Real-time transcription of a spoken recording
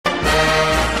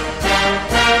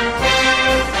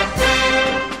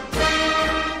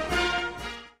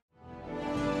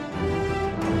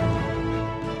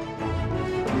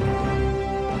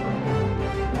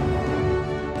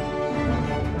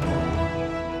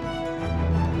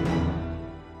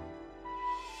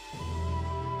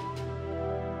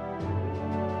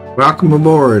Welcome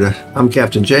aboard. I'm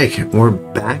Captain Jake, and we're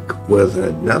back with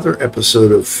another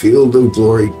episode of Field of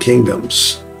Glory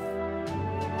Kingdoms.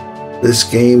 This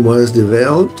game was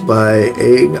developed by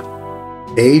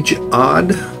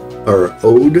AGEOD, or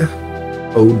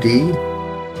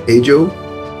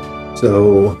AGEOD.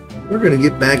 So we're going to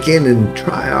get back in and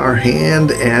try our hand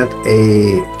at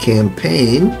a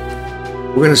campaign.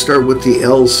 We're going to start with the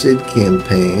El Cid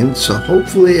campaign. So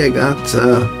hopefully I got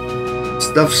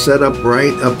stuff set up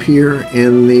right up here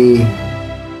in the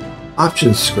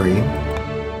options screen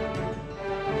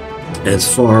as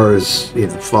far as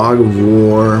fog of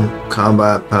war,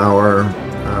 combat power,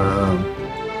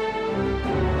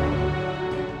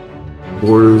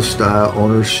 border style,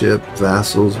 ownership,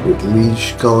 vassals with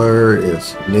liege color,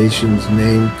 it's nations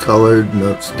name colored,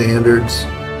 note standards.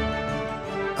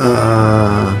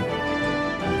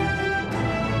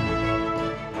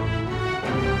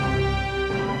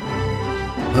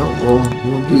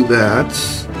 We'll do that.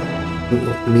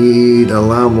 We'll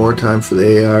allow more time for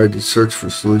the AI to search for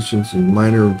solutions and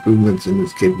minor improvements in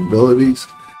its capabilities.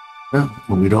 Well,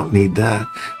 we don't need that.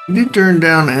 We did turn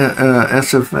down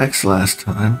SFX last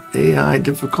time. AI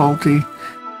difficulty.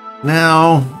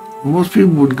 Now, most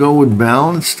people would go with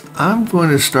balanced. I'm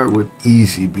going to start with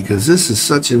easy because this is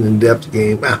such an in-depth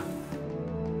game.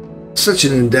 Such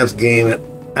an in-depth game.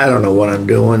 I don't know what I'm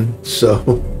doing.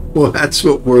 So, well, that's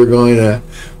what we're going to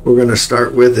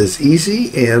start with is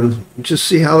easy and just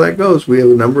see how that goes. We have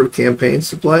a number of campaigns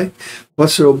to play.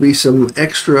 Plus, there will be some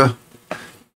extra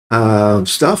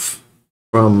stuff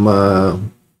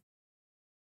from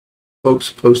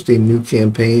folks posting new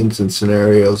campaigns and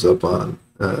scenarios up on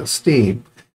Steam.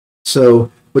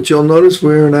 So, but you'll notice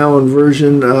we're now in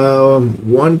version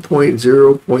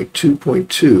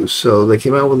 1.0.2.2. So they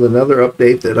came out with another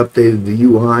update that updated the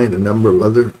UI and a number of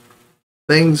other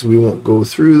things. We won't go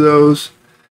through those.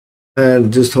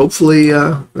 And just hopefully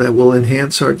that will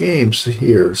enhance our games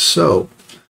here. So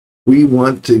we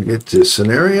want to get to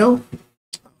scenario.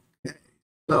 Okay.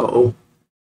 So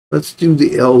let's do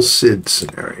the El Cid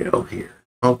scenario here.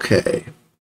 Okay.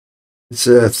 It's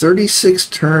a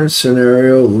 36-turn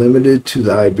scenario limited to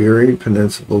the Iberian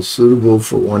Peninsula, suitable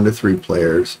for 1 to 3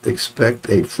 players. Expect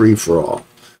a free-for-all.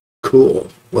 Cool.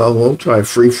 Well, we'll try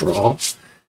free-for-all.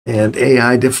 And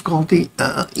AI difficulty,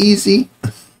 easy.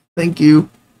 Thank you.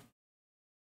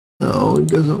 No, it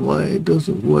doesn't like,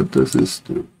 what does this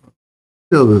do?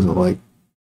 Still doesn't like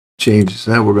changes.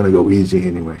 Now we're going to go easy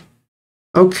anyway.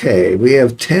 Okay, we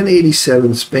have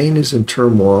 1087. Spain is in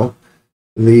turmoil.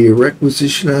 The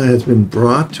requisition has been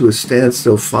brought to a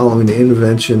standstill following the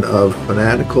intervention of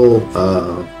fanatical,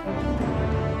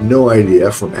 no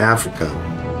idea, from Africa,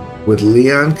 with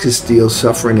Leon Castile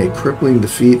suffering a crippling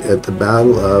defeat at the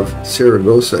Battle of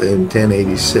Saragossa in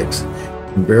 1086.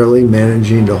 Barely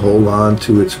managing to hold on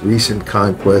to its recent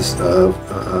conquest of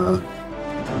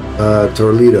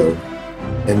Toledo.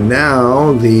 And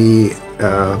now the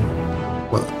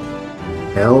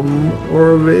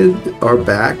Helmorivid are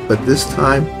back, but this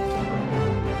time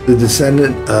the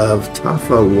descendant of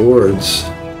Tafa lords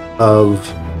of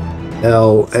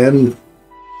El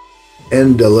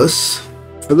Endalus.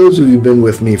 For those of you who've been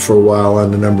with me for a while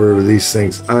on a number of these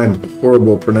things, I'm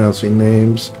horrible pronouncing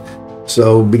names.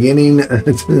 So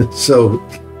so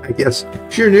I guess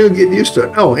if you're new, get used to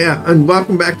it. Oh yeah, and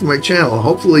welcome back to my channel.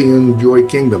 Hopefully you enjoy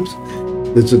Kingdoms.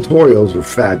 The tutorials are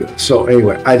fabulous. So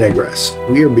anyway, I digress.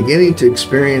 We are beginning to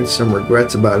experience some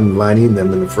regrets about inviting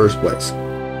them in the first place.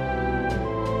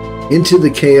 Into the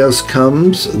chaos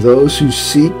comes those who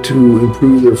seek to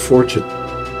improve their fortune.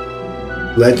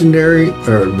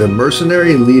 The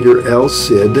mercenary leader El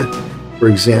Cid, for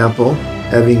example,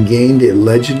 having gained a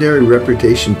legendary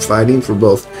reputation fighting for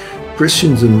both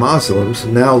Christians and Muslims,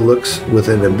 now looks with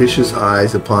an ambitious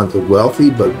eyes upon the wealthy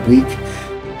but weak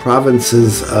province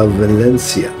of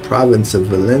Valencia.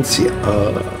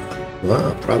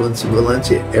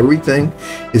 Everything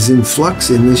is in flux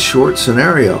in this short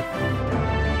scenario.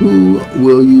 Who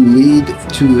will you lead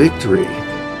to victory?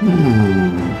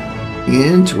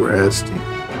 Interesting.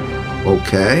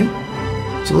 Okay,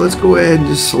 so let's go ahead and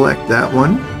just select that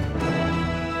one.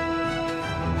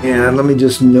 And let me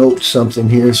just note something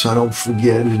here so I don't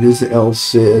forget. It is El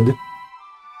Cid.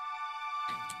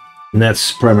 And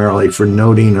that's primarily for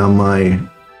noting on my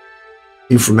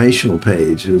informational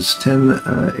page. It's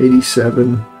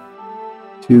 1087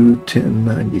 to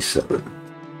 1097.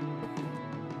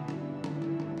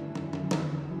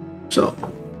 So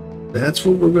that's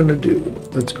what we're going to do.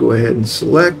 Let's go ahead and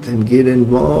select and get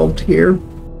involved here.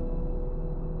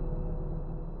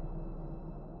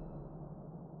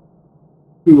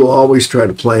 We will always try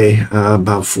to play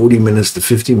about 40 minutes to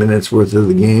 50 minutes worth of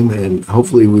the game, and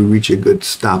hopefully we reach a good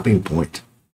stopping point.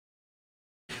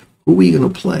 Who are we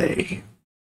going to play?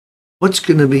 What's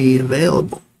going to be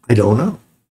available? I don't know.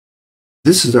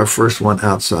 This is our first one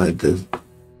outside the,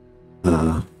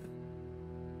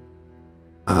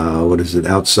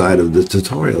 outside of the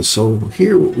tutorial. So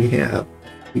here what we have,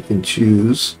 we can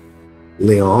choose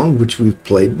Leon, which we've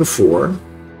played before.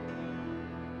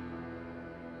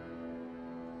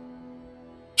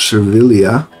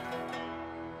 Servilia,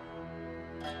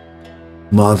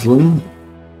 Muslim,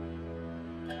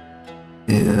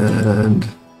 and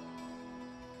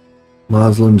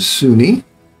Muslim Sunni.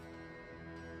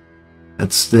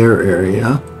 That's their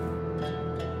area.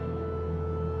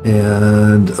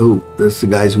 And, oh, that's the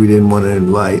guys we didn't want to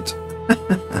invite.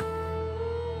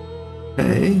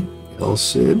 Okay, El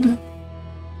Cid.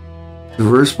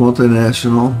 Diverse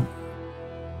multinational.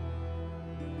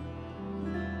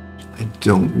 I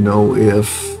don't know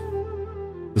if,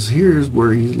 because here's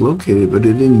where he's located, but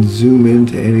it didn't zoom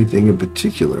into anything in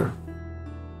particular.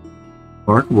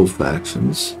 Remarkable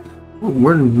factions.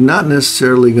 We're not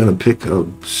necessarily going to pick a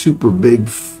super big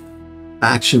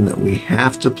faction that we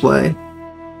have to play.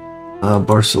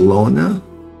 Barcelona,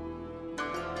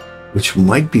 which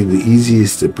might be the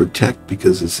easiest to protect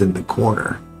because it's in the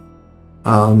corner.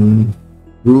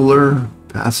 Ruler,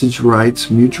 passage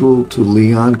rights, mutual to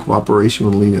Leon, cooperation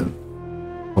with Leon.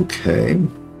 Okay.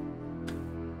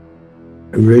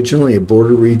 Originally a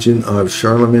border region of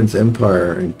Charlemagne's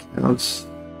empire, and Counts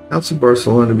of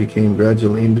Barcelona became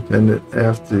gradually independent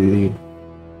after the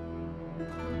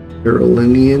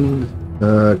Carolingian,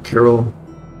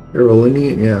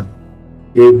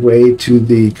 gave way to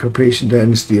the Carpathian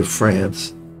dynasty of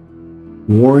France.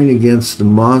 Warring against the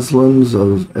Muslims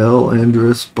of El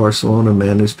Andalus, Barcelona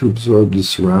managed to absorb the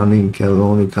surrounding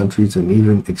Catalonian countries and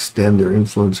even extend their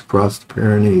influence across the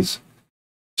Pyrenees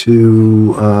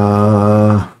to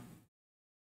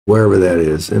wherever that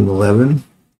is. In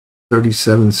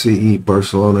 1137 CE,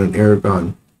 Barcelona and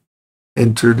Aragon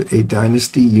entered a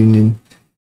dynasty union,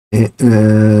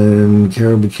 and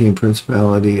Carol became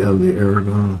Principality of the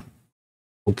Aragon.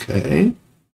 Okay.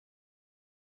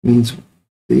 Means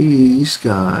these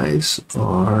guys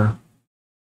are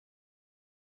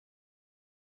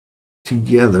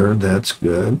together. That's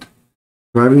good.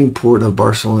 Thriving port of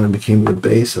Barcelona became the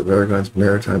base of Aragon's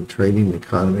maritime trading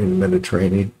economy in the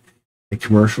Mediterranean, a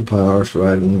commercial power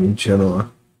thriving in Genoa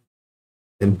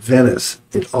and Venice.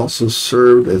 It also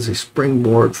served as a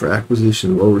springboard for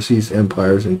acquisition of overseas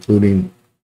empires, including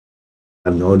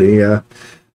Anodia,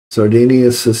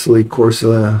 Sardinia, Sicily,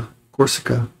 Corsica,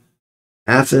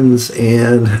 Athens,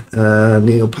 and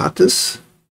Neopatis.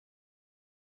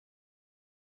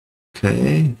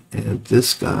 Okay, and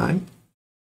this guy.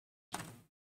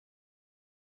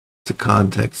 The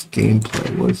context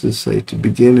gameplay. What does this say? To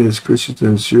begin, it is crucial to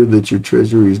ensure that your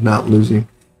treasury is not losing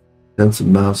immense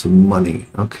amounts of money.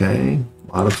 Okay,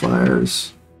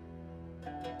 modifiers.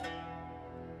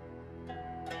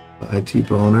 IT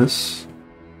bonus.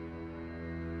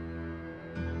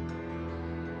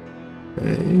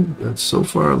 Okay, that so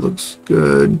far looks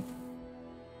good.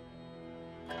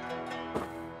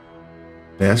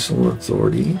 National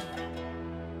authority.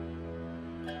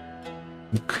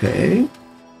 Okay.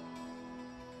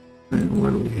 And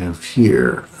what do we have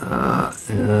here?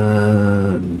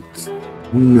 And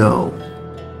no.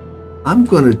 I'm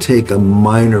going to take a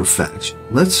minor faction.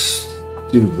 Let's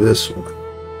do this one.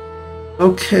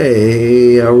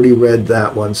 Okay, I already read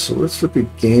that one, so let's look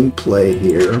at gameplay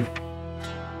here.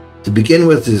 To begin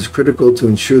with, it is critical to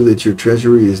ensure that your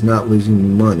treasury is not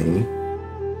losing money,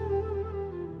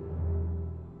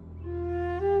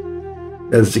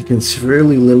 as it can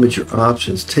severely limit your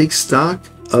options. Take stock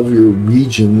of your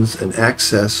regions and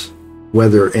access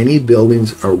whether any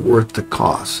buildings are worth the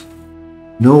cost.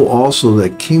 Know also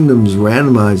that kingdoms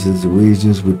randomizes the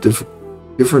regions with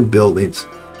different buildings,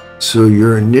 so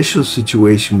your initial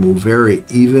situation will vary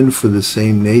even for the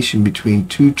same nation between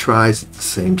two tribes at the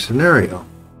same scenario.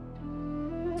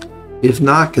 If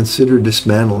not, consider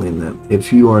dismantling them.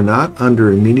 If you are not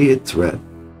under immediate threat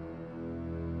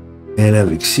and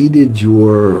have exceeded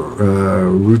your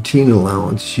routine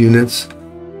allowance, units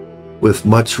with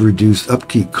much reduced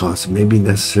upkeep costs, it may be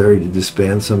necessary to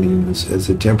disband some units as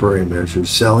a temporary measure.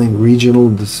 Selling regional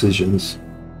decisions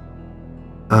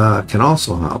can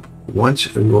also help. Once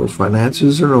your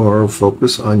finances are in order,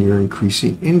 focus on your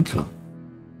increasing income.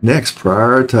 Next,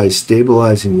 prioritize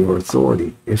stabilizing your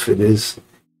authority. If it is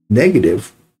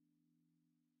negative,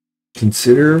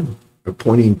 consider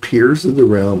appointing peers of the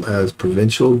realm as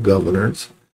provincial governors.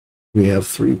 We have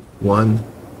 1,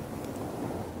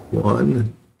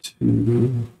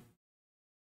 2,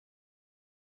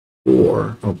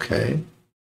 4. Okay.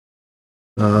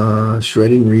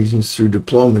 Shredding regions through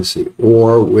diplomacy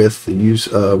or with the use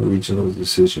of regional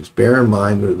decisions. Bear in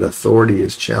mind that authority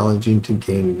is challenging to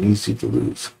gain and easy to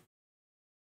lose.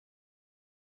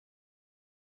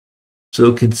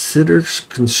 So consider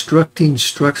constructing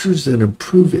structures that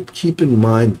improve it. Keep in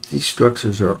mind that these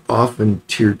structures are often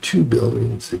Tier 2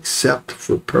 buildings, except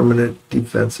for permanent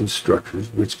defensive structures,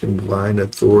 which can provide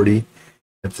authority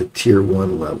at the Tier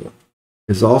 1 level.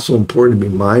 It's also important to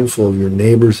be mindful of your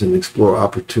neighbors and explore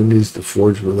opportunities to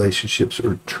forge relationships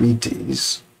or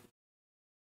treaties.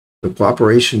 The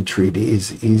cooperation treaty is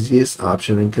the easiest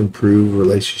option and can improve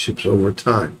relationships over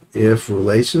time. If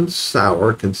relations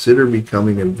sour, consider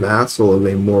becoming a vassal of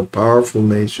a more powerful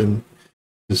nation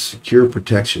to secure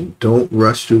protection. Don't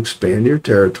rush to expand your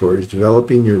territories.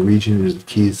 Developing your region is the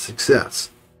key to success.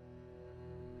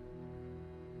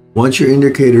 Once your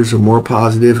indicators are more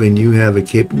positive and you have a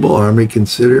capable army,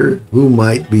 consider who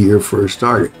might be your first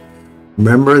target.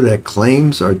 Remember that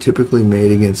claims are typically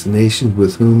made against nations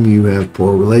with whom you have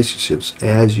poor relationships,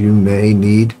 as you may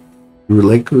need to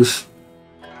relinquish.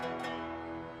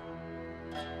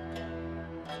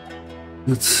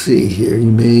 Let's see here.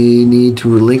 You may need to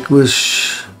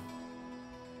relinquish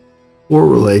poor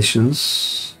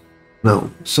relations.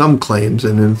 No, some claims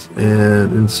and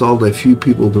insult a few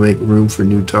people to make room for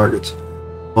new targets.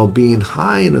 While being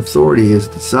high in authority is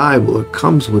desirable, it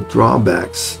comes with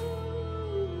drawbacks,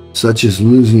 such as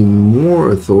losing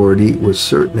more authority with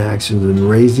certain actions and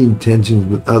raising tensions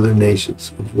with other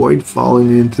nations. Avoid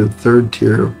falling into the third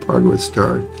tier of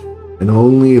Pargwestard and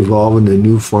only evolve into a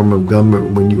new form of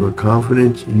government when you are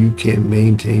confident you can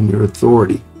maintain your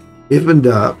authority. If in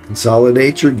doubt,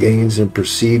 consolidate your gains and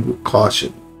proceed with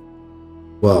caution.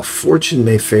 While fortune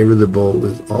may favor the bold,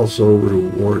 it also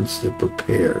rewards the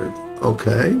prepared.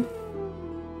 Okay.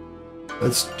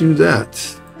 Let's do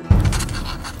that.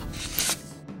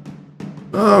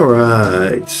 All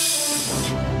right.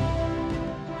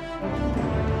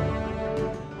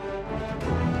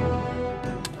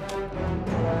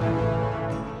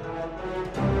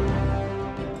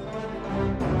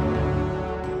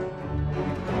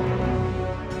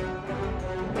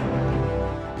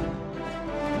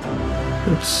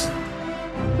 Let's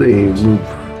see,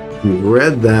 we've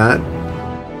read that.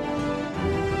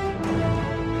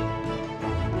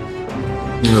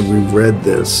 We've read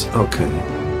this. Okay.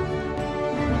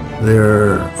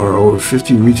 There are over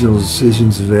 50 regional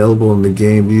decisions available in the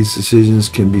game. These decisions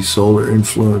can be sold or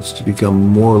influenced to become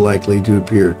more likely to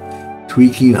appear.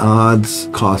 Tweaking odds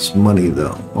costs money,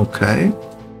 though. Okay.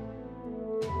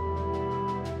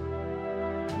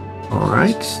 All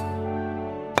right.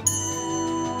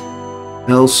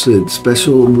 AGEOD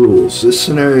special rules. This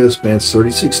scenario spans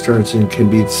 36 turns and can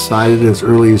be decided as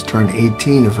early as turn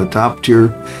 18 if a top tier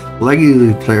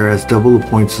legacy player has double the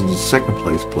points as the second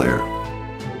place player.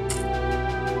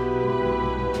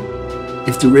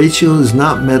 If the ratio is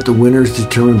not met, the winner is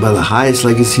determined by the highest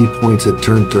legacy points at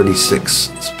turn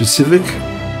 36. Specific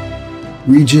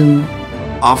region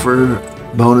offer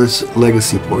bonus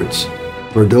legacy points.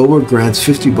 Cordoba grants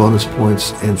 50 bonus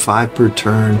points and 5 per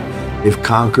turn if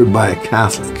conquered by a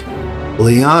Catholic.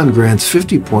 Leon grants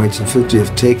 50 points and 50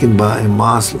 if taken by a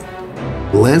Muslim.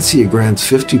 Valencia grants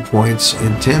 50 points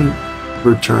and 10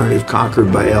 per turn if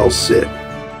conquered by El Cid.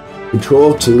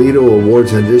 Control of Toledo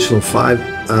awards an additional 5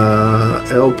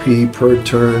 LP per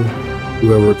turn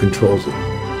whoever controls it.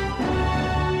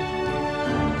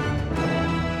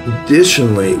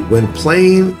 Additionally, when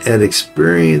playing at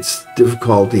experience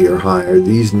difficulty or higher,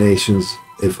 these nations,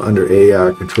 if under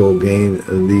AI control, gain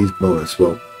these bonus.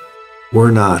 Well,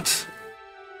 we're not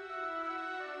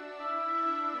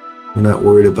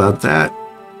worried about that.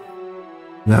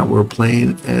 Now we're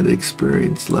playing at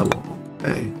experience level.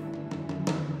 Okay.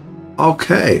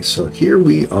 Okay, so here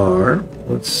we are.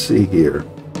 Let's see here.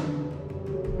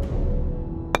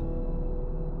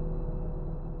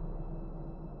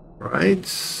 Right.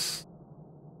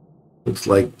 Looks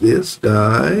like this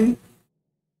guy.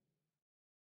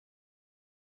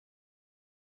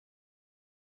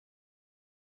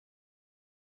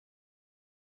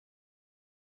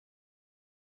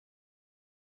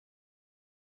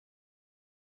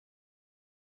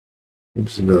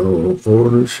 Seems to know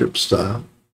ownership style.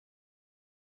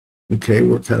 Okay,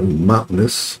 we're kind of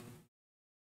mountainous.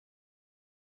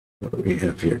 What do we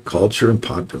have here? Culture and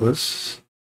populace.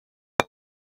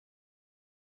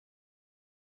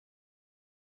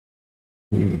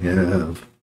 We have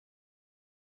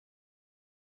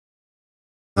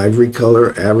ivory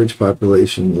color, average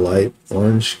population, light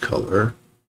orange color,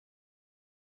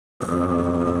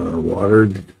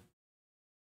 watered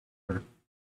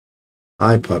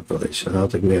high population. I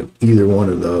don't think we have either one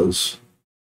of those.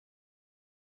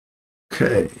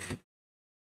 Okay.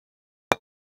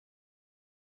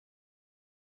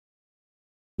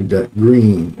 We got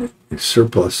green,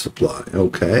 surplus supply.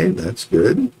 Okay, that's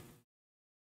good.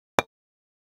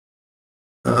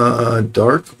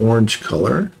 Dark orange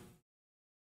color.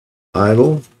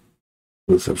 Idle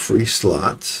with a free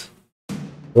slots.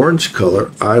 Orange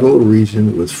color, idle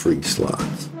region with free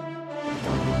slots.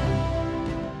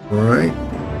 All right.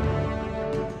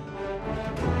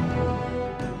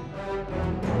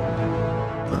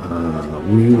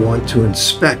 We want to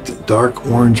inspect dark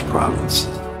orange provinces.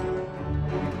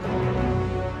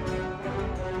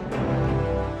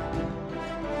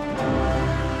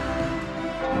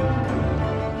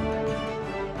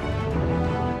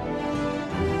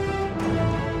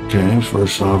 Okay,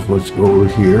 first off, let's go over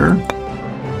here.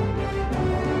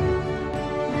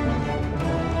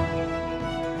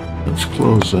 Let's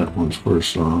close that one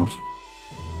first off.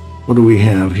 What do we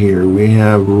have here? We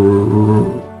have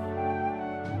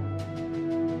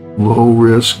low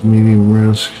risk, medium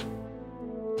risk,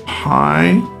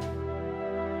 high,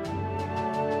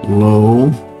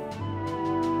 low.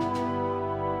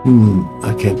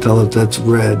 I can't tell if that's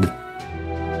red.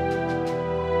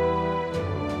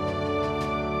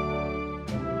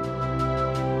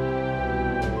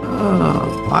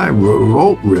 High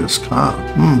revolt risk, huh?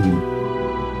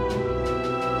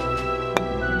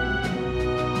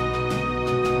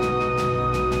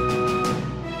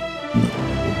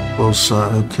 Both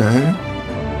sides, okay.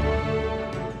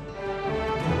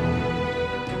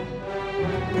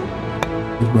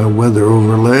 Here's my weather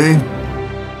overlay.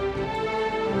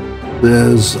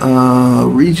 There's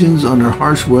regions under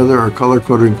harsh weather are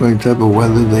color-coded according to type of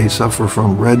weather they suffer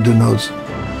from. Red denotes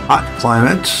hot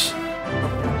climates.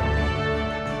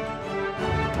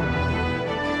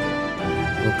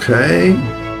 Okay.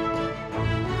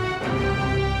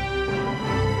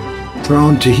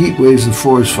 Prone to heat waves and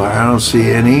forest fire. I don't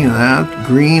see any of that.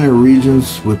 Green are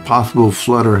regions with possible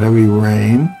flood or heavy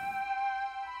rain.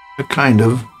 Kind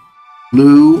of.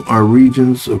 Blue are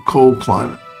regions of cold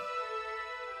climate.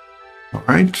 All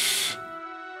right.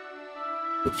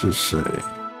 Let's just say.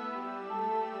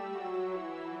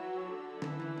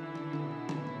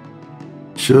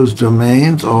 Shows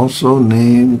domains, also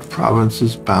named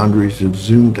provinces, boundaries have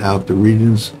zoomed out. The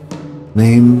regions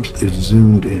names is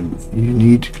zoomed in. You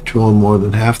need to control more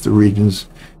than half the regions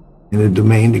in a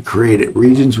domain to create it.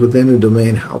 Regions within a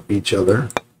domain help each other.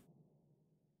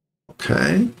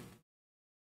 Okay.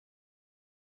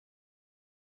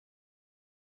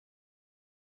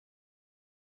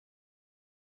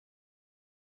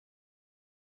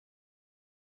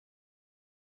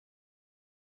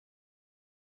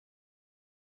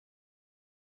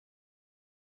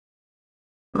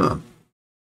 Huh.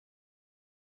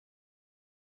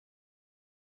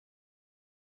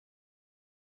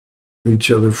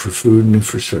 Each other for food and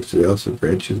infrastructure. They also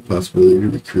grant you the possibility to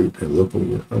recruit a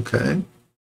local. Okay.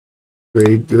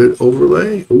 Trade good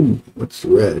overlay. Ooh, what's the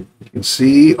red? You can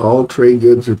see all trade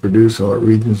goods are produced in all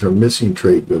regions are missing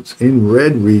trade goods. In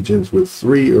red regions with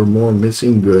 3 or more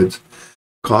missing goods,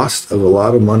 cost of a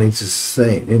lot of money to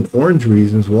sustain. In orange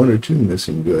regions, 1 or 2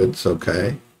 missing goods.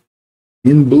 Okay.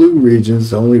 In blue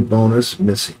regions, only bonus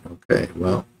missing. Okay.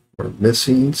 Well, we're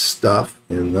missing stuff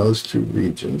in those 2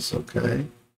 regions. Okay.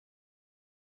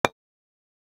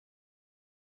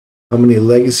 How many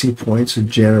legacy points are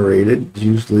generated?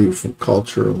 Usually from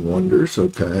culture and wonders.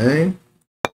 Okay.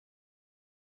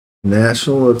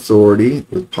 National authority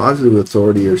with positive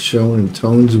authority are shown in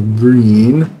tones of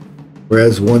green,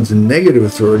 whereas ones in negative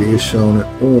authority is shown in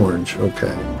orange.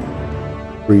 Okay.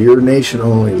 For your nation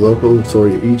only, local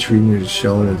authority of each region is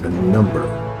shown as a number.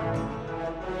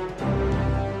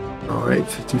 All right,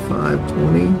 55,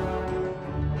 20,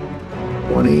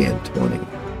 20, and 20.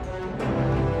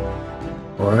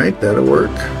 All right, that'll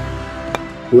work.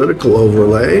 Political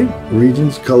overlay,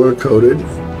 regions color-coded,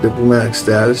 diplomatic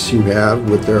status you have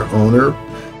with their owner.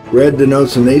 Red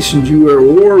denotes the nations you are at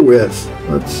war with.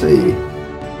 Let's see.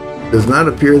 Does not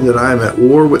appear that I am at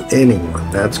war with anyone.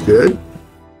 That's good.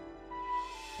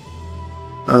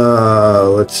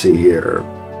 Let's see here.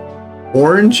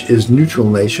 Orange is neutral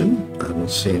nation. I don't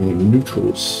see any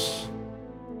neutrals.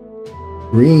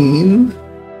 Green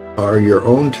are your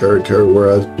own territory,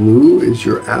 whereas blue is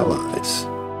your allies.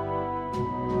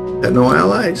 Got no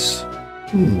allies?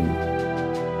 I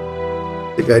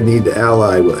think I need to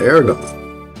ally with Erdogan.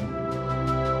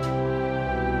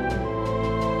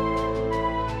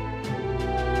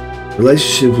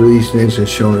 Relationships with each nation is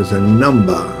shown as a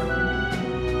number.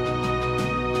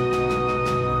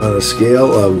 On a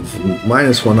scale of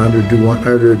 -100 to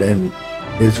 100 and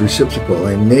is reciprocal.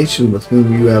 A nation with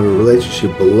whom you have a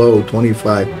relationship below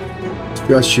 25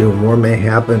 trust you, and more may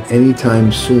happen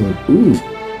anytime soon. Ooh,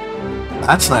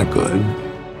 that's not good.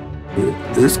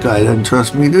 This guy doesn't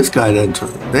trust me. This guy doesn't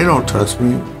trust me. They don't trust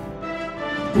me.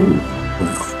 Ooh,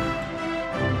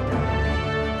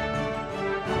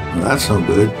 well, that's no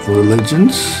good.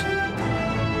 Religions.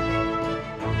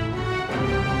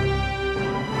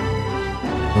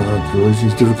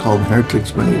 Religions difficult and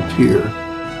heretics may appear.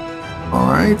 All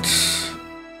right.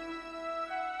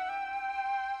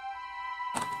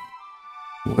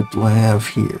 What do I have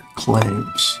here?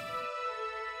 Claims.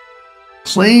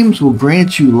 Claims will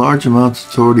grant you large amounts of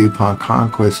authority upon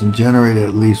conquest and generate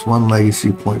at least one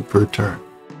legacy point per turn.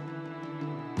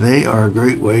 They are a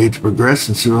great way to progress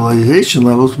in civilization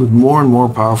levels with more and more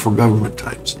powerful government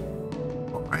types.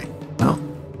 All right. Well,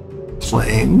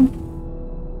 claim.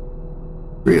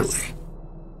 Really?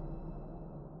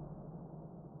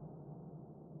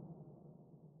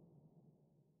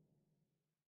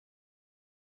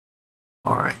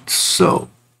 All right, so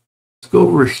let's go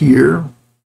over here.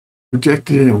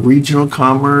 Projected in regional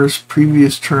commerce,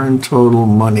 previous turn total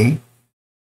money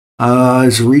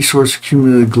is a resource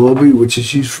accumulated globally, which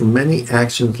is used for many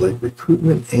actions like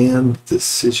recruitment and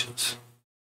decisions.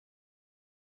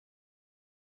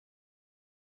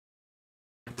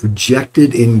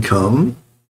 Projected income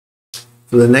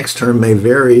for the next term may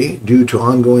vary due to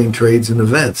ongoing trades and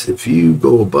events. If you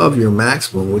go above your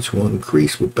maximum, which will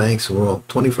increase with banks and roll,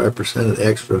 25% of the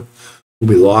extra will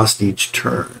be lost each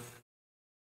turn.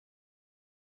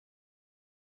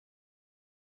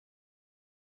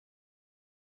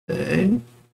 Okay.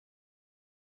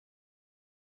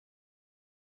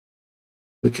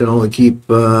 We can only keep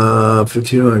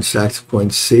 1,500 stacks of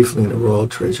points safely in the Royal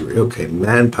Treasury. Okay,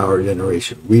 manpower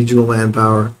generation. Regional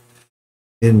manpower.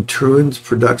 In Truan's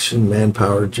production,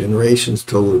 manpower generations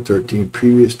total of 13.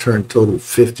 Previous turn total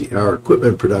 50. Our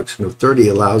equipment production of 30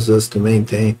 allows us to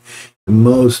maintain the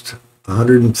most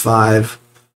 105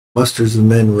 musters of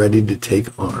men ready to take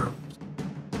arms.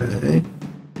 Okay.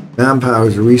 Manpower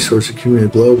is a resource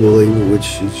accumulated globally,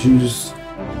 which is used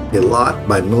a lot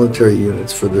by military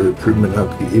units for the recruitment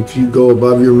upkeep. If you go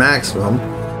above your maximum,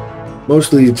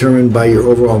 mostly determined by your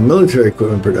overall military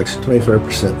equipment production,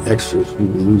 25% extras we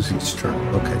will lose each turn.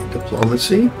 Okay,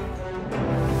 diplomacy.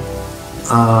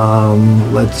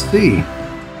 Let's see.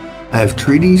 I have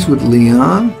treaties with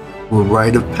Leon, or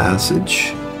rite of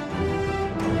passage.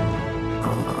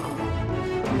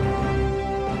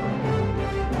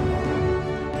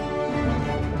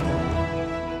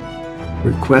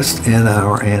 Request and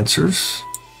our answers.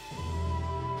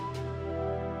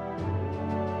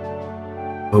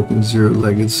 Open 0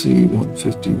 legacy,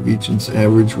 150 regions,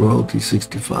 average royalty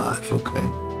 65. Okay.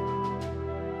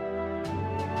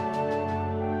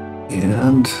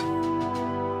 And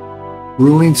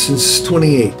ruling since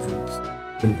 28.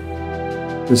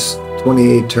 This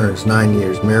 28 turns, 9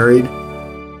 years. Married.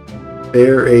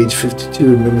 Fair, age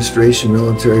 52, administration,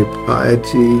 military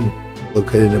piety,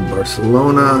 located in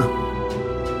Barcelona.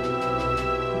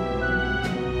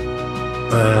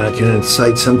 Can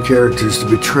incite some characters to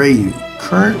betray you.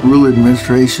 Current ruler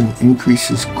administration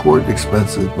increases court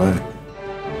expenses by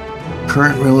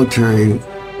current military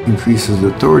increases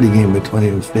authority gained by 20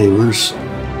 and favors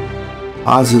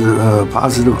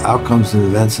positive outcomes in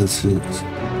events and suits.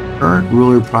 Current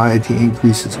ruler piety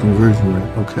increases conversion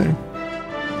rate. Okay.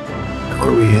 What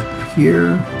do we have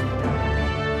here?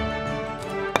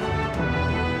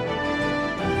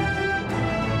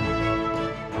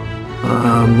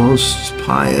 Most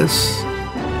pious.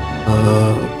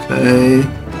 Okay.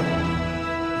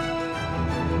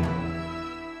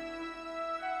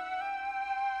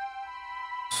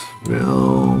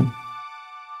 Well,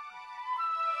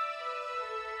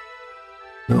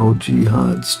 no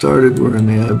jihad started. We're in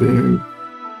the Iberia.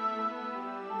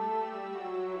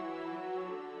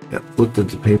 Yep, looked at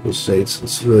the papal states in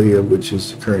Sevilla, which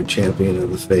is the current champion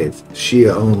of the faith.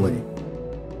 Shia only.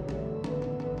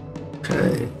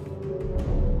 Okay.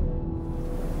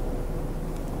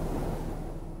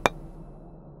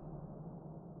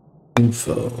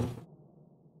 Info.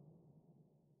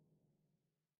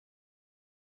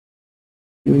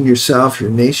 You and yourself,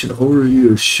 your nation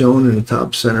overview is shown in the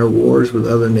top center. Wars with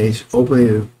other nations. Opening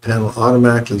the panel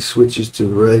automatically switches to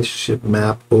the relationship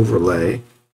map overlay.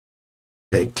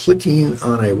 Okay, clicking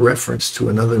on a reference to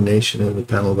another nation in the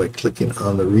panel by clicking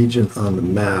on the region on the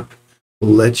map will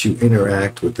let you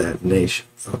interact with that nation.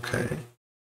 Okay.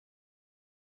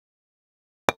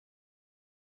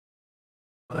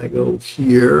 I go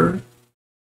here.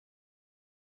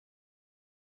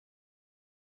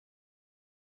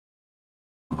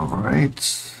 All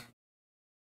right.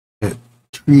 Hit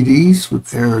treaties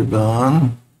with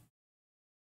Aragon.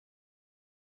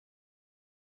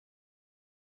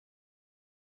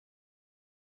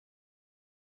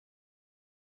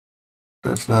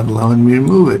 That's not allowing me to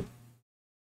move it.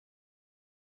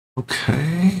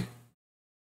 Okay.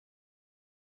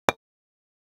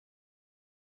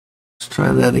 Let's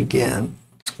try that again.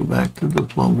 Let's go back to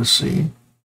diplomacy.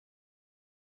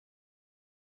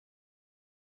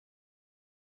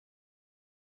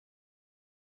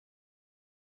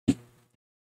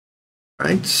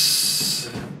 Rights.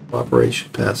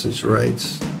 Cooperation passage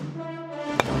rights.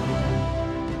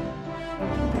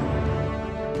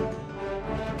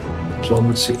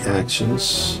 Diplomacy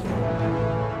actions.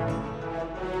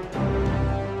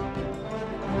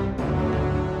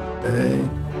 Okay.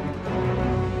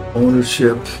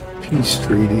 Ownership, peace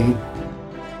treaty,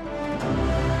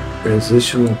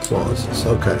 transitional clauses.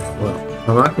 Okay, well,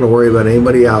 I'm not going to worry about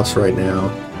anybody else right now.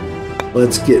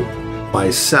 Let's get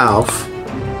myself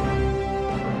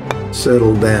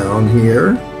settled down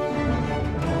here.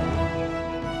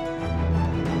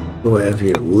 Go ahead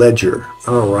here, ledger.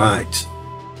 All right.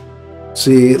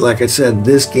 See, like I said,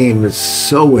 this game is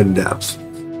so in-depth.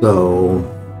 So,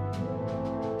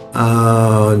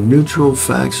 neutral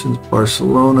factions,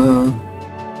 Barcelona.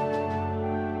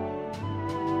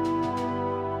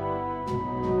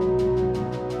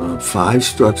 Five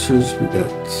structures. We got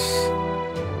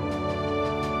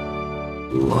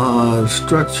a lot of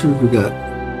structures. We got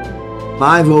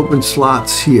 5 open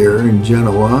slots here in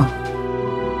Genoa.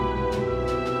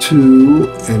 2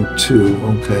 and 2.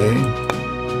 Okay.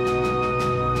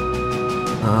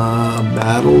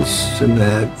 Battles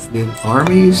in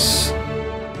armies.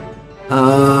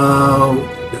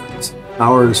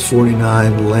 Power is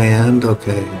 49. Land.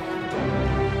 Okay.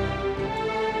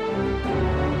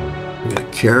 We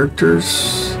got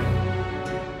characters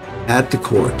at the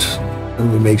court. Let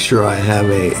me make sure I have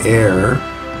an heir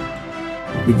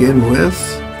to begin with.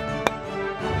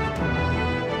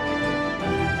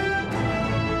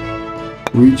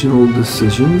 Regional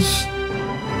decisions.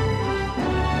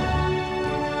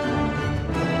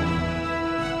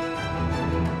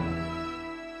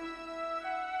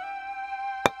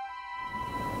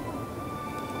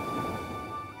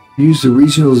 Use the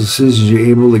regional decisions you're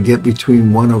able to get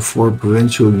between 1 or 4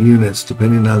 provincial units,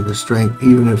 depending on their strength,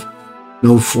 even if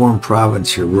no foreign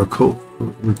province here. Recruit.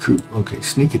 Okay,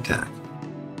 sneak attack.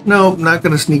 No, not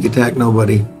going to sneak attack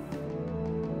nobody.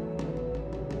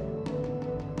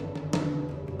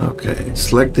 Okay,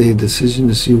 select a decision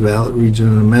to see valid region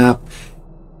on the map.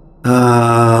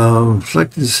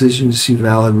 Select the decision to see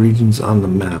valid regions on the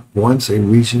map. Once a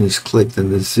region is clicked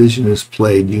and the decision is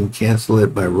played, you can cancel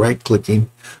it by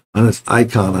right-clicking on its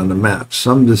icon on the map.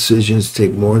 Some decisions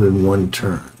take more than 1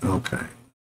 turn. Okay.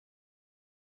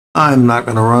 I'm not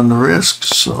going to run the risk,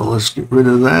 so let's get rid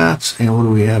of that. And what do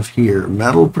we have here?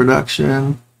 Metal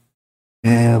production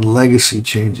and legacy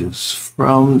changes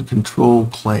from control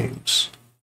claims.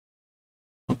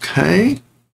 Okay.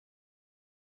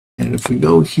 And if we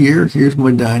go here, here's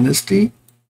my dynasty.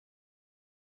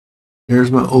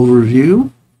 There's my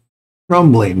overview.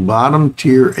 Crumbling, bottom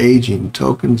tier aging,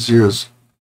 token zeros.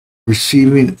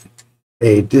 Receiving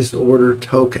a disorder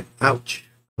token. Ouch.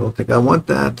 I don't think I want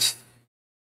that.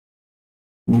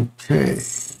 Okay.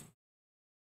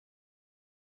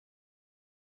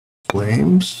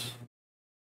 Flames.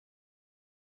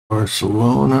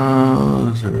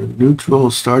 Barcelona. They're neutral.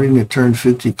 Starting to turn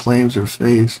 50 claims or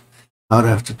phase out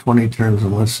after 20 turns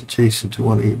unless adjacent to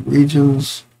one of your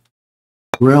regions.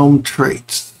 Realm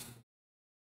traits.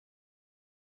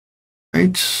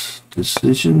 Traits.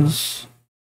 Decisions.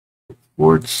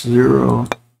 Forts 0.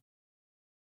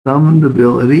 Summoned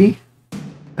ability.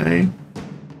 Okay.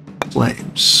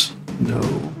 Flames. No.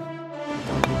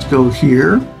 Let's go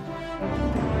here.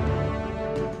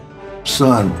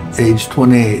 Son, age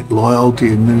 28.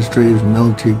 Loyalty, administrative,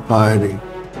 military piety.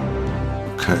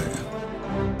 Okay.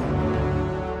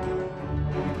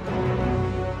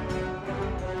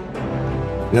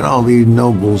 Get all these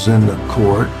nobles in the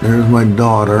court. There's my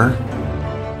daughter.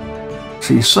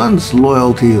 See, son's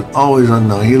loyalty is always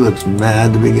unknown. He looks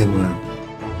mad to begin with.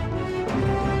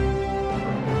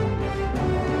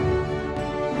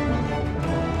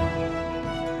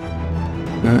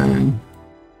 Okay.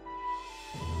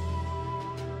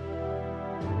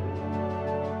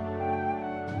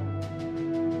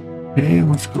 Okay,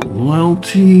 let's go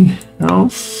loyalty,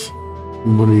 health.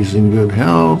 Everybody's in good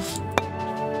health.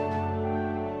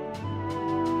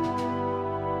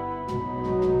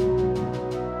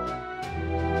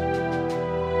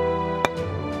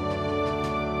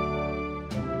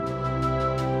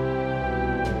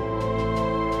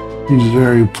 He's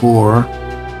very poor.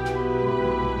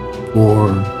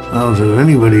 or I don't know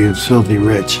anybody is filthy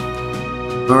rich.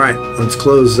 All right, let's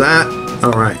close that.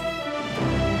 All right.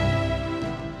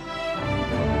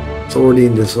 Authority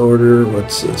and disorder.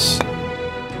 What's this?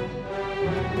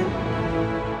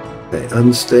 Okay,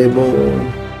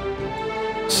 unstable.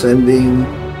 Sending.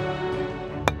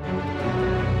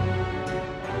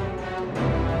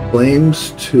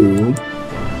 Claims to.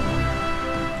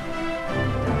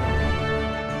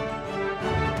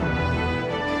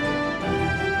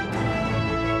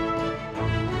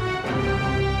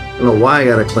 I don't know why I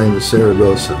got a claim to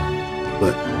Saragossa,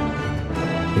 but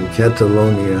in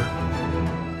Catalonia.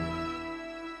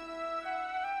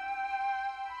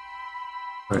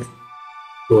 All right,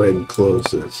 go ahead and close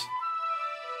this.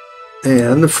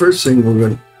 And the first thing we're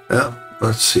going to,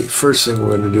 let's see, first thing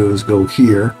we're going to do is go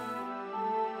here.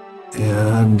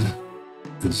 And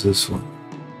is this one.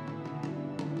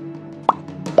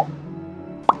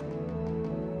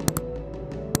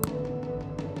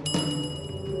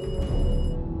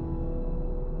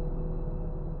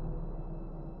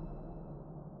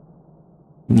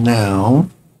 Now,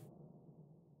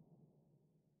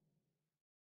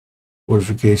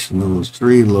 fortification levels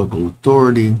 3, local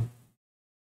authority,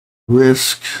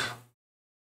 risk.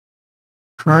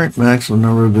 Current maximum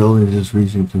number of buildings this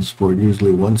region can support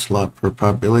usually 1 slot per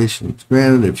population. It's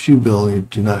granted if few buildings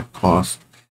do not cost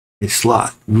a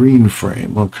slot. Green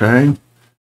frame, okay.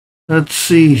 Let's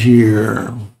see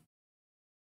here.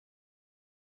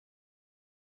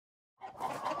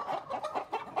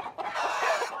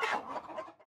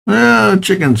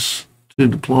 Chickens to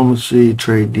diplomacy,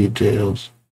 trade details.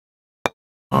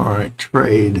 All right,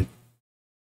 trade.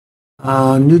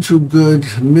 Neutral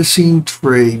good, missing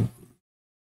trade.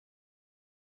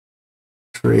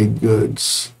 Trade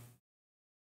goods.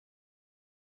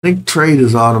 I think trade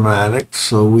is automatic,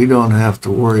 so we don't have to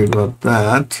worry about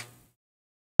that.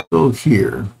 Go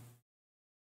here.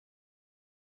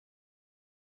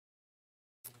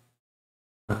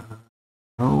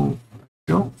 No, I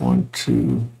don't want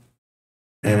to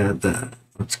add that.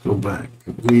 Let's go back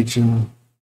to region.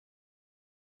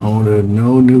 I want to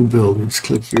no new buildings.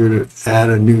 Click here to add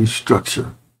a new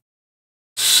structure.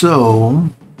 So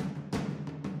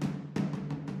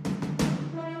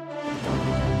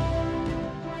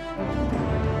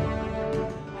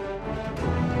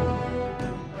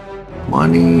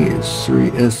money is 3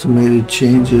 estimated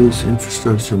changes.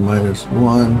 Infrastructure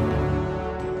 -1.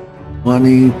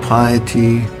 Money,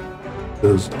 piety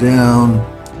goes down.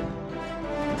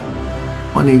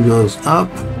 Money goes up.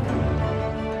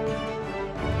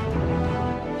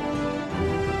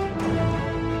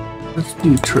 Let's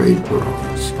do trade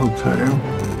bureaus. Okay.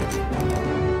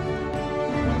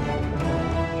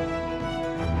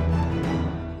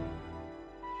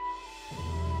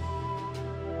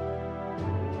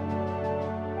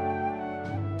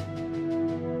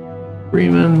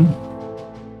 Freeman.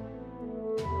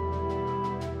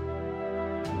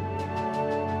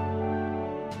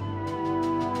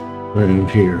 Right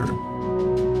here.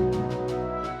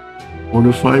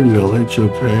 Fortified village,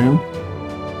 okay.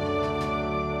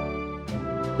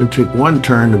 It'll take 1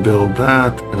 turn to build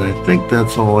that, and I think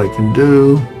that's all I can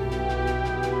do.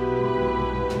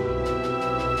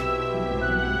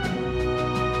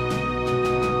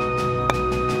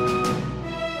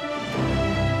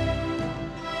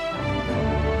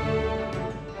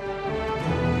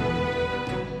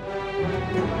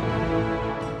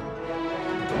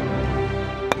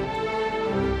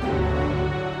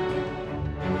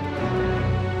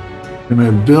 And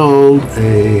I build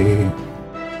a,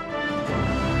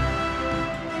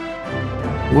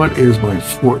 what is my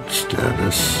fort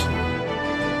status?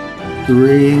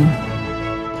 3.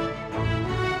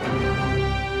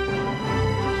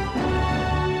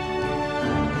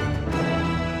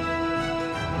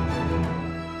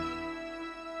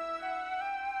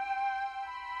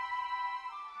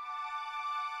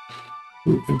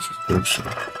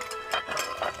 Infrastructure.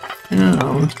 Yeah,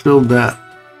 let's build that.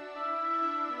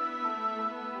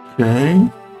 Okay,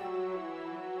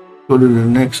 go to the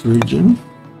next region.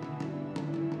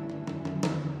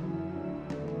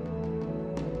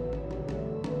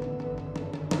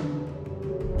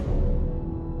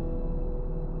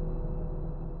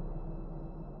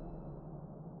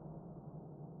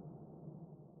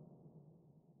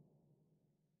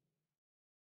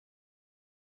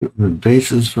 The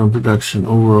basis from production,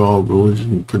 overall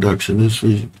religion production. This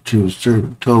region choose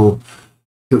certain total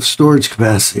storage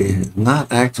capacity, not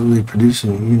actively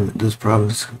producing a unit. This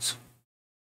province can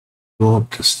go up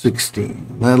to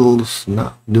 16. Metals,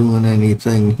 not doing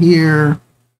anything here.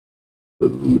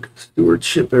 Food,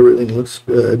 stewardship, everything looks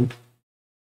good.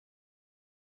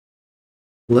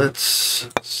 Let's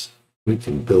We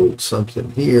can build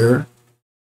something here.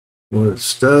 Want a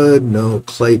stud? No.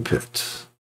 Clay pit.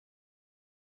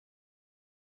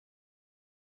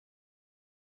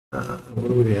 What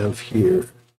do we have here?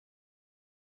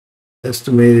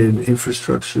 Estimated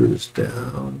infrastructure is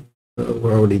down.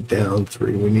 We're already down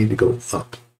 3. We need to go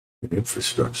up in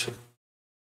infrastructure.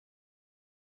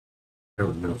 I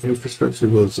don't know. Infrastructure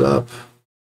goes up.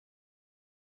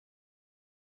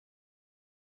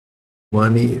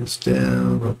 Money is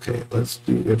down. Okay, let's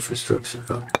do infrastructure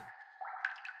up.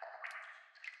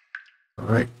 All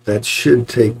right, that should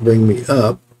bring me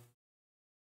up.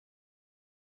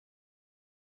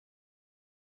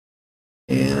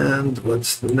 And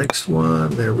what's the next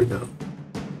one? There we go.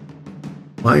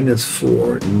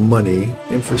 -4 in money.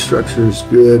 Infrastructure is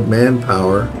good.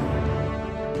 Manpower.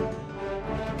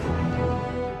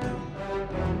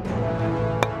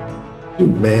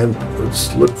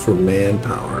 Let's look for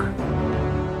manpower.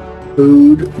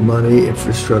 Food, money,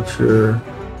 infrastructure.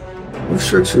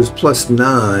 Infrastructure is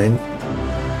 +9.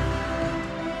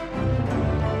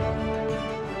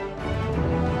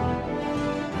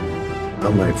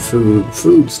 On my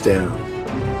food's down.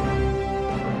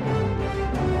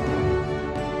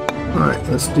 All right,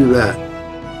 let's do that.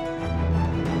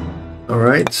 All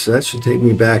right, so that should take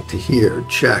me back to here.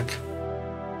 Check.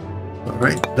 All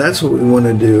right, that's what we want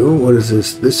to do. What is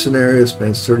this? This scenario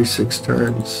spans 36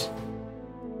 turns.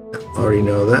 Already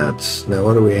know that. Now,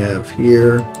 what do we have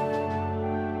here?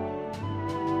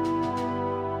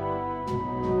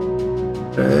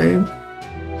 Okay.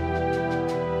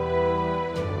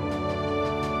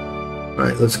 All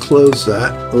right, let's close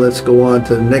that. Let's go on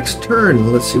to the next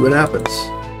turn. Let's see what happens.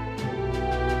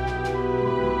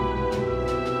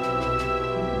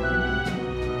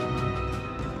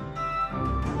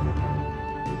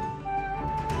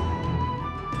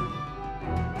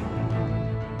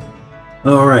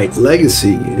 All right,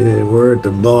 legacy. We're at the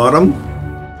bottom.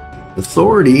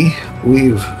 Authority,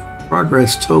 we've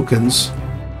progress tokens.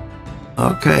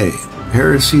 Okay,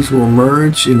 heresies will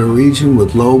merge in a region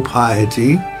with low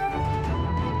piety.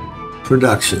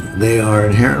 Production, they are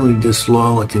inherently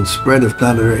disloyal and can spread if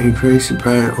not an increase in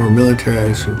prayer or military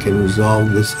action can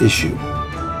resolve this issue.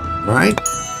 All right.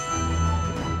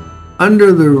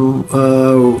 Under the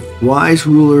wise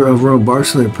ruler of Rome,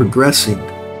 Barcelona, progressing.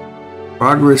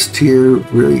 Progress tier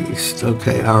released.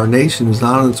 Okay, our nation is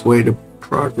on its way to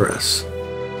progress.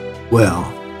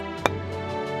 Well,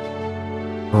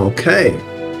 okay.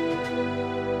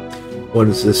 What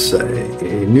does this say?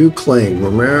 A new claim.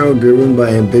 Romero, driven by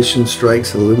ambition,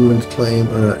 strikes a legitimate claim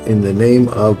in the name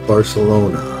of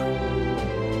Barcelona.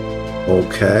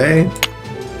 Okay.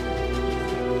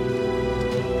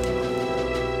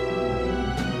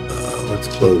 Let's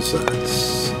close that.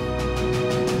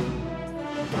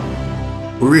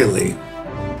 Really?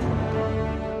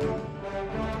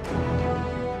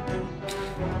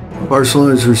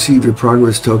 Barcelona has received a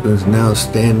progress token, is now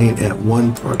standing at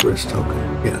 1 progress token.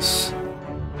 Yes.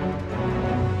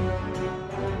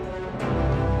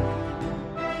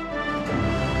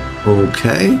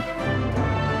 Okay.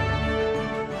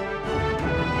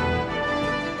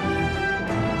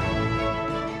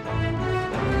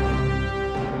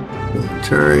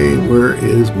 Military, where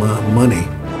is my money?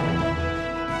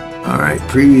 All right,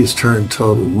 previous turn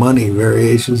total money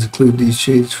variations include these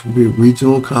changes for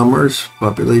regional commerce,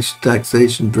 population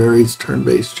taxation, various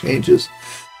turn-based changes.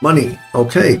 Money,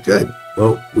 okay, good.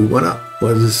 Well, we went up.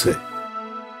 What does it say?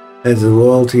 As a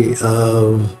royalty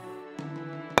of,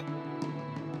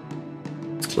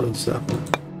 let's close that one.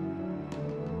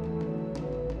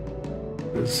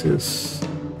 What is this?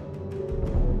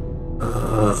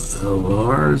 Of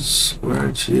ours,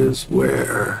 which is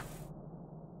where?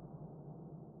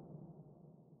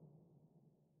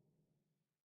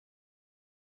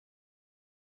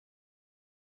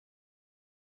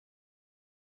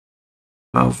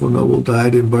 Powerful noble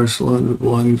died in Barcelona.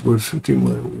 Belongings worth 15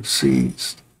 million were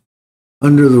seized.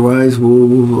 Under the rise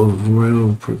rule of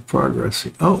Moreno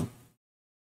progressing. Oh.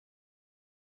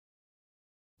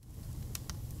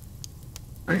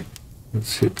 Right.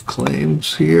 Let's hit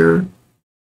claims here.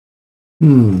 I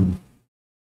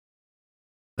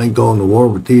ain't going to war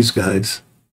with these guys.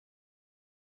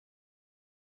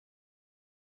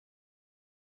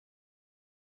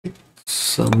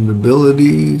 Some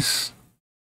abilities.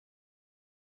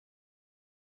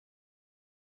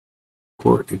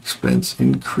 Court expense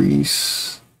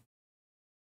increase.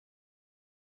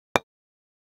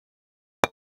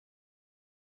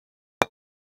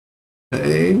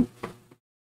 Okay.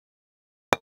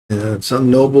 And some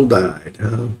noble died,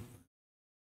 huh?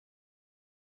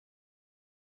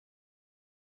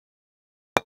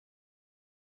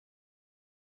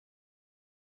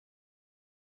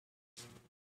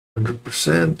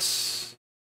 100%.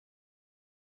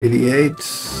 88.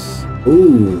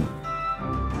 Ooh.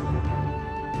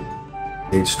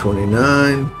 Page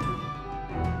 29.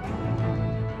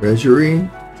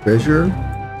 Treasure.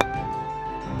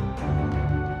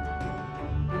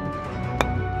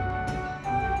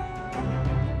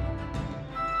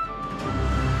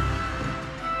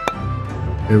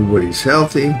 Everybody's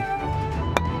healthy.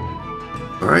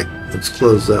 All right, let's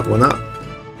close that one up.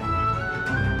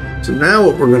 So now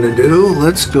what we're going to do,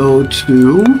 let's go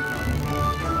to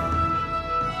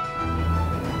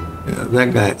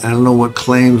that guy. I don't know what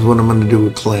claims, what I'm going to do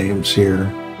with claims here.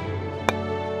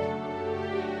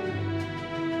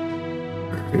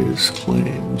 There is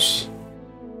claims.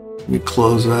 Let me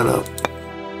close that up.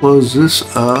 Close this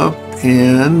up,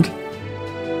 and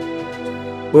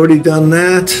already done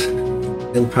that.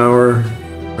 Empower,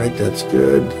 right, that's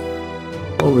good.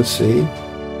 Diplomacy.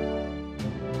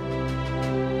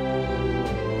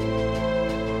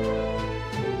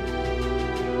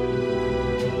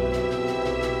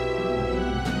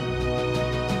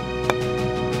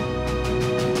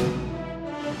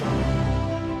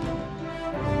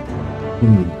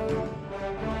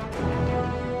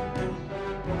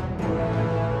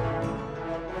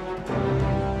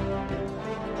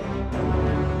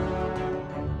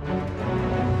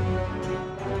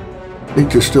 I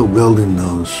think they're still building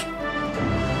those.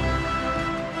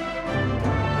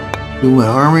 Do my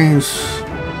armies.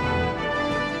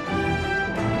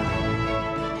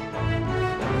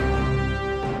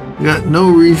 Got no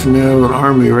reason to have an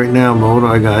army right now, Mode.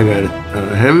 I got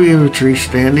a heavy infantry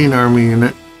standing army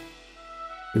unit.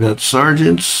 I got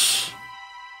sergeants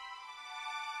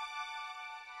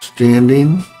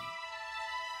standing.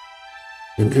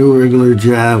 An irregular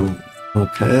javelin.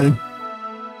 Okay.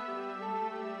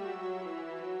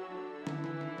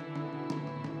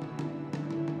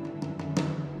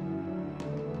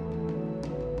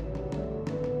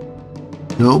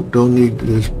 Nope, don't need to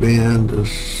disband a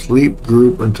sleep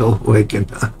group until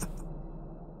awakened.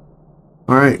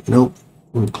 All right, nope,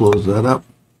 we'll close that up.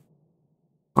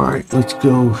 All right, let's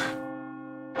go.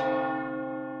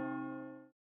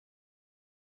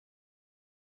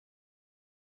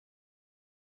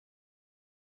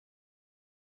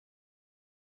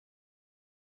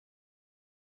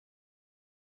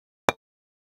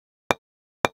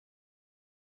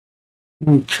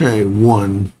 Okay,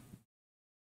 1.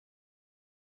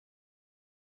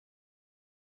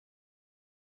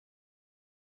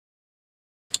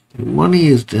 Money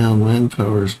is down,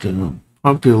 manpower is down.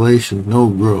 Population, no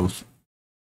growth.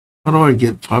 How do I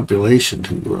get population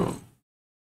to grow?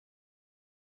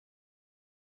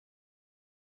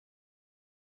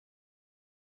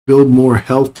 Build more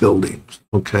health buildings,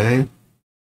 okay?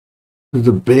 There's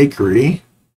a bakery.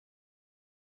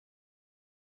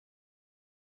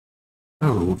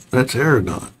 Oh, that's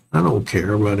Aragon. I don't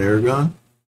care about Aragon.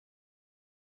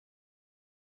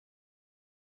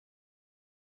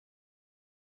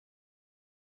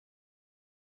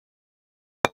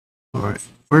 All right,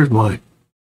 where's my? Is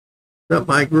that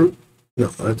my group? No,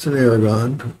 that's an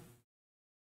Aragon.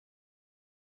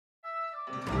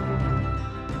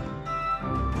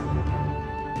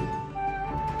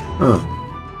 Oh.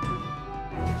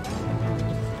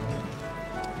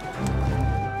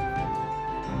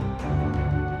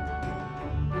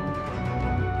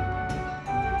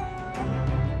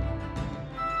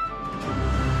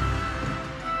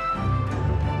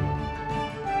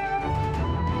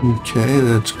 Okay,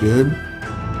 that's good.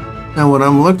 Now what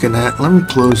I'm looking at, let me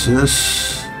close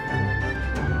this.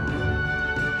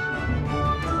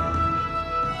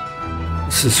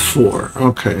 This is 4,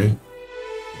 okay.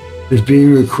 Is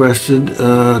being requested,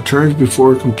 turns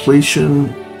before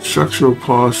completion, structural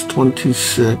cost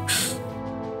 26.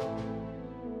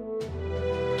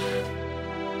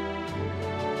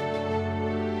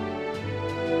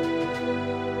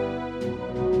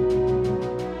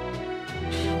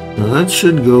 Now that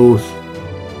should go.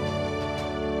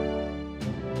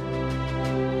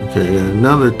 Okay,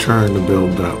 another turn to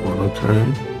build that one, okay.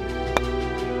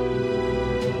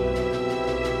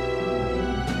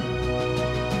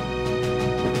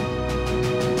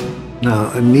 Now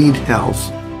I need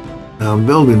health. Now I'm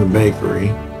building a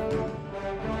bakery.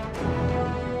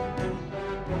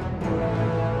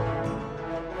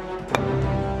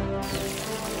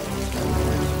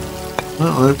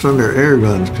 Well, that's under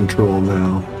Aragon's control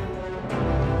now.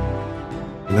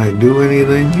 Can I do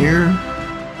anything here?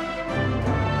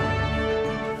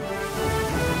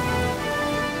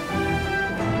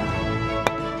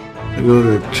 I go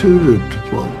to 2 to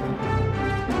deploy.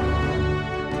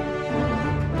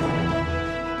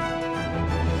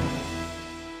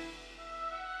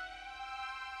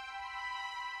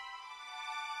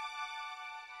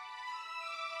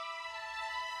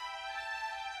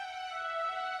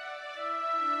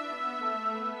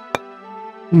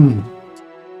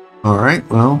 All right,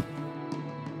 well,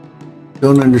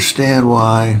 don't understand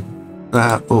why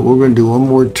that, but we're going to do one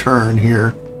more turn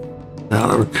here. Now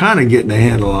that we're kind of getting a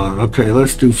handle on it. Okay,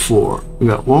 let's do 4. We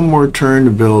got one more turn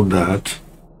to build that.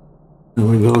 Then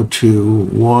we go to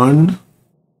 1. Going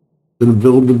to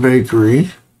build the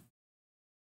bakery.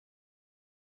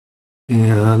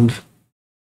 And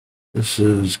this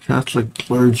is Catholic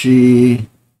clergy.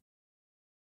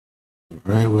 All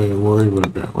right, we ain't worried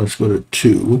about that. Let's go to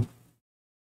 2.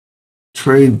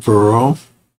 Trade Bureau.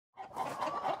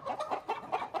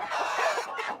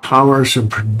 Commerce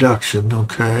and production,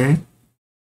 okay.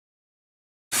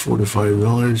 Fortified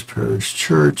village, parish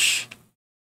church.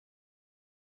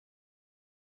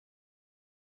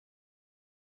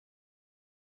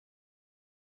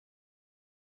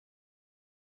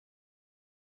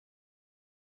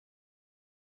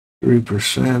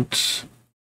 %.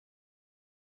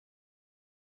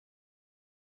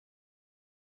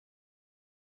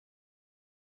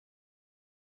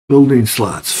 Building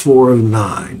slots, 4 of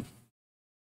 9.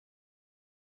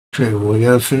 Okay, well, we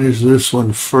gotta finish this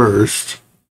one first.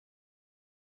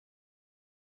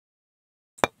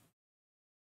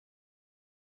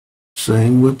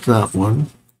 Same with that one.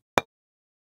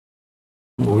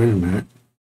 Oh, wait a minute.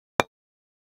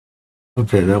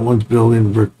 Okay, that one's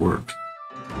building brickwork.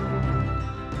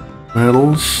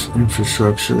 Metals,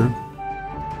 infrastructure,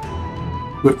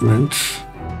 equipment.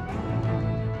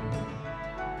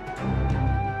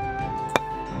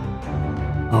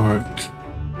 All right.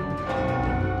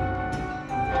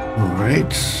 All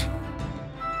right.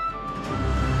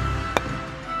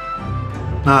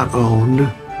 Not owned.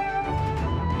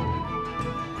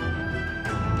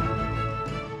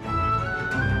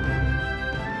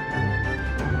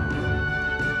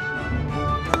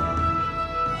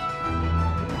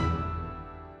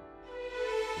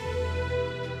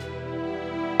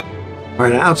 All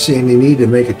right, I don't see any need to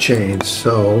make a change,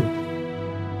 so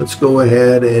let's go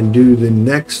ahead and do the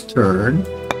next turn.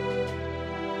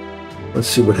 Let's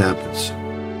see what happens.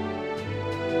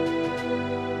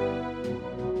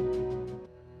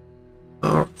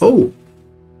 Oh,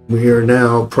 we are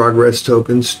now progress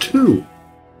tokens 2.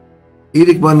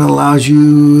 Edict button allows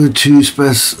you to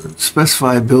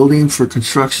specify a building for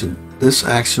construction. This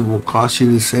action will cost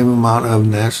you the same amount of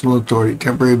national authority.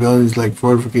 Temporary buildings like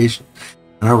fortification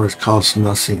and others cost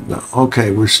nothing.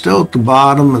 Okay, we're still at the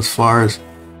bottom as far as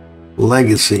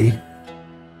legacy,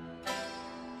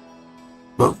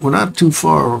 but we're not too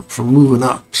far from moving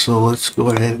up. So let's go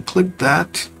ahead and click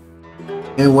that.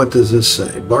 And what does this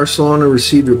say? Barcelona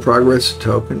received your progress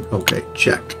token. Okay,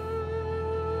 check.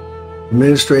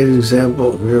 Administrative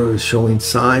example here is showing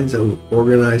signs of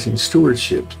organizing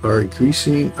stewardship are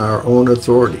increasing our own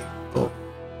authority. Oh,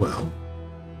 well,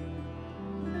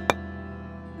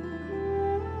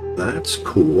 that's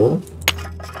cool.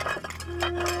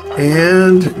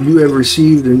 And you have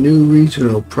received a new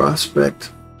regional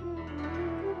prospect.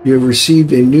 You have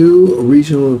received a new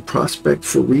regional prospect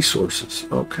for resources.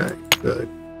 Okay, good.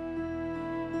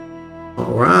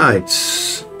 All right.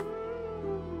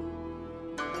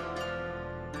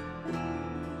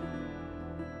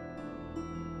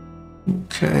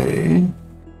 Okay.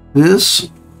 This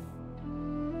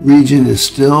region is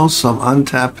still some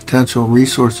untapped potential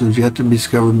resources yet to be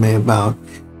discovered may abound.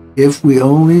 If we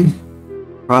only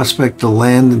prospect the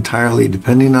land entirely,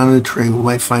 depending on the trade, we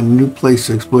might find a new place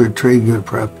to exploit trade good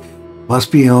prep.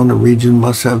 Must be owned, the region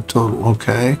must have total.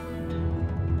 Okay.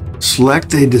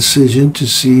 Select a decision to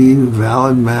see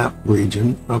valid map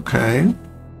region. Okay.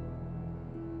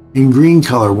 In green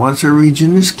color, once a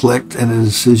region is clicked and a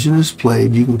decision is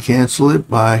played, you can cancel it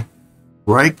by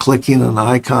right-clicking an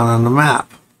icon on the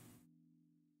map.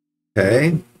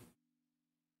 Okay.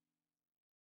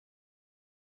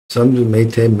 Some may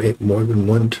take more than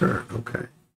one turn. Okay.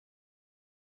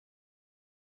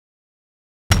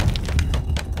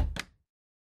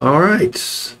 All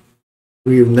right.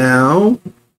 We have now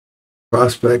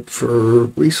prospect for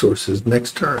resources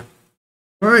next turn.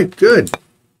 All right, good.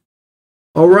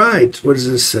 All right, what does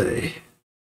this say?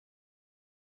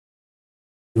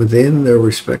 Within their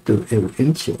respective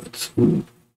influence. Ooh.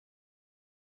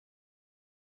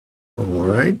 All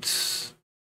right.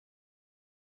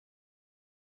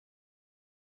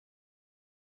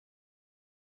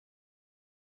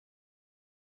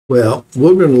 Well,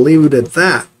 we're going to leave it at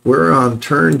that. We're on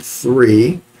turn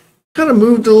 3. Kind of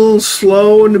moved a little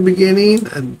slow in the beginning.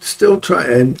 And still try,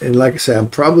 and like I said, I'm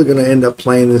probably going to end up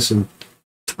playing this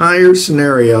entire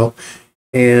scenario,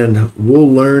 and we'll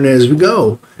learn as we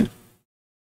go.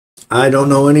 I don't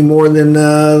know any more than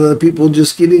the people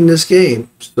just getting this game.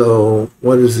 So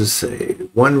what does this say?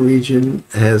 One region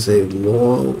has a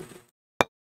low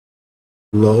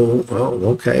low. Oh,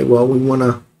 okay. Well, we want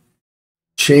to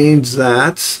change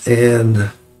that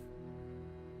and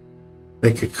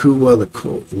make a coup while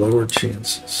the lower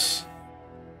chances.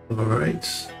 All right.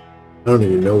 I don't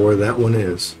even know where that one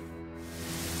is.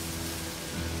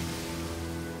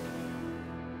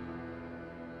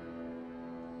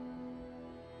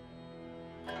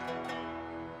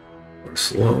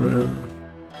 Barcelona.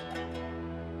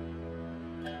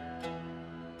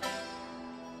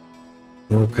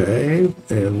 Okay,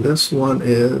 and this one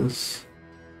is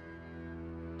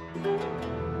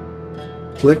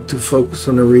click to focus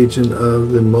on the region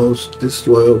of the most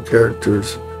disloyal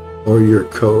characters or your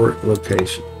covert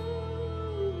location.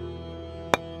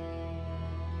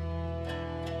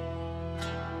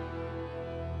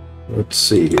 Let's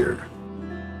see here.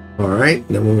 All right,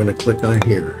 then we're going to click on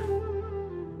here.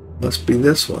 Must be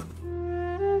this one.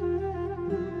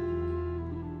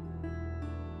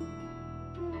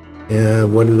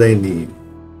 And what do they need?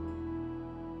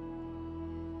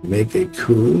 Make a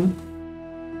coup.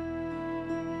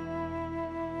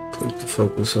 Click to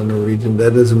focus on the region.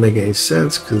 That doesn't make any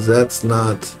sense because that's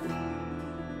not.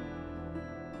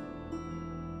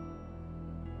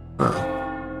 Huh.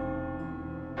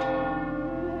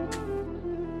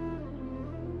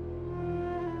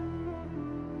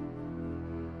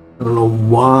 I don't know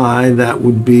why that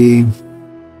would be.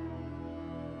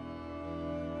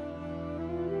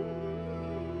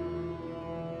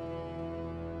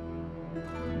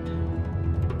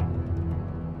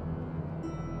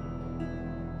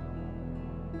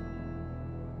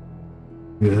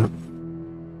 Yeah.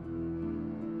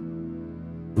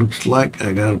 Looks like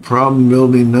I got a problem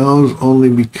building those only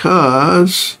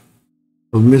because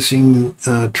of missing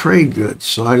trade goods.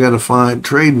 So I got to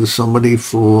trade with somebody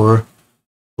for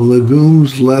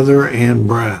legumes, leather, and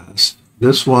brass.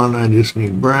 This one I just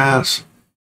need brass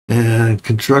and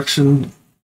construction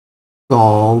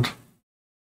stalled.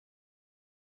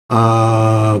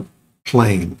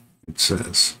 Plain, it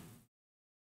says.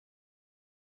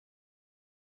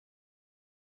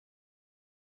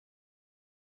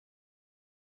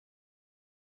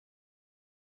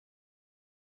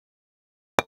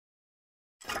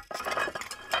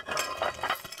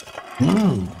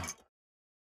 Hmm.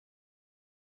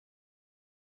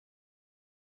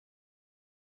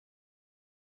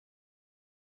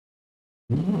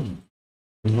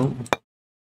 No.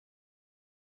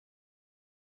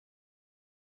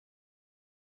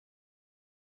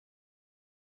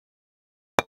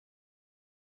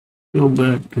 Go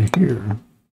back to here.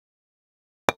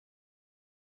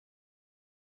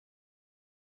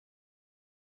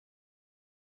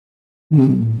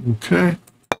 Okay.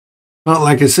 Well,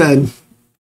 like I said,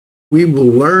 we will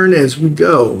learn as we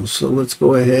go. So let's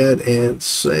go ahead and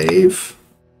save.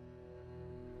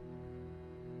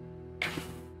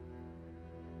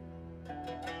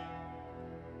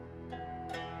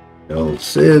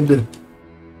 Sid.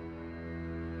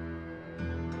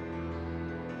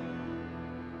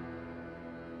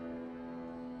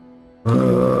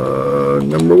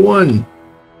 Number 1.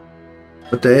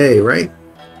 Put the A, right?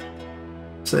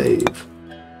 Save.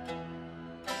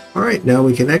 All right, now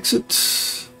we can exit.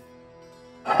 So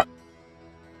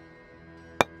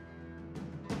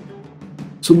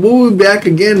we'll be back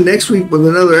again next week with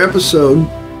another episode.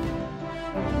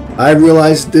 I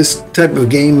realize this type of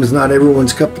game is not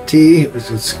everyone's cup of tea.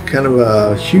 It's kind of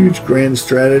a huge grand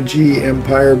strategy,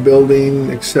 empire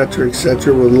building, etc., with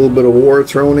a little bit of war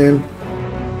thrown in.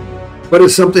 But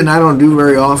it's something I don't do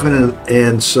very often,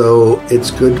 and so it's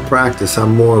good to practice.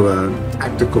 I'm more of a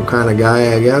tactical kind of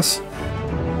guy, I guess.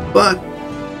 But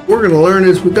we're going to learn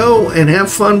as we go and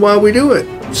have fun while we do it.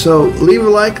 So leave a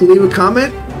like, leave a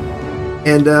comment.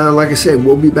 And like I said,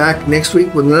 we'll be back next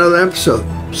week with another episode.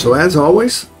 So as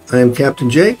always, I am Captain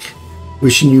Jake,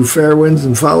 wishing you fair winds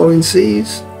and following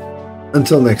seas.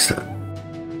 Until next time.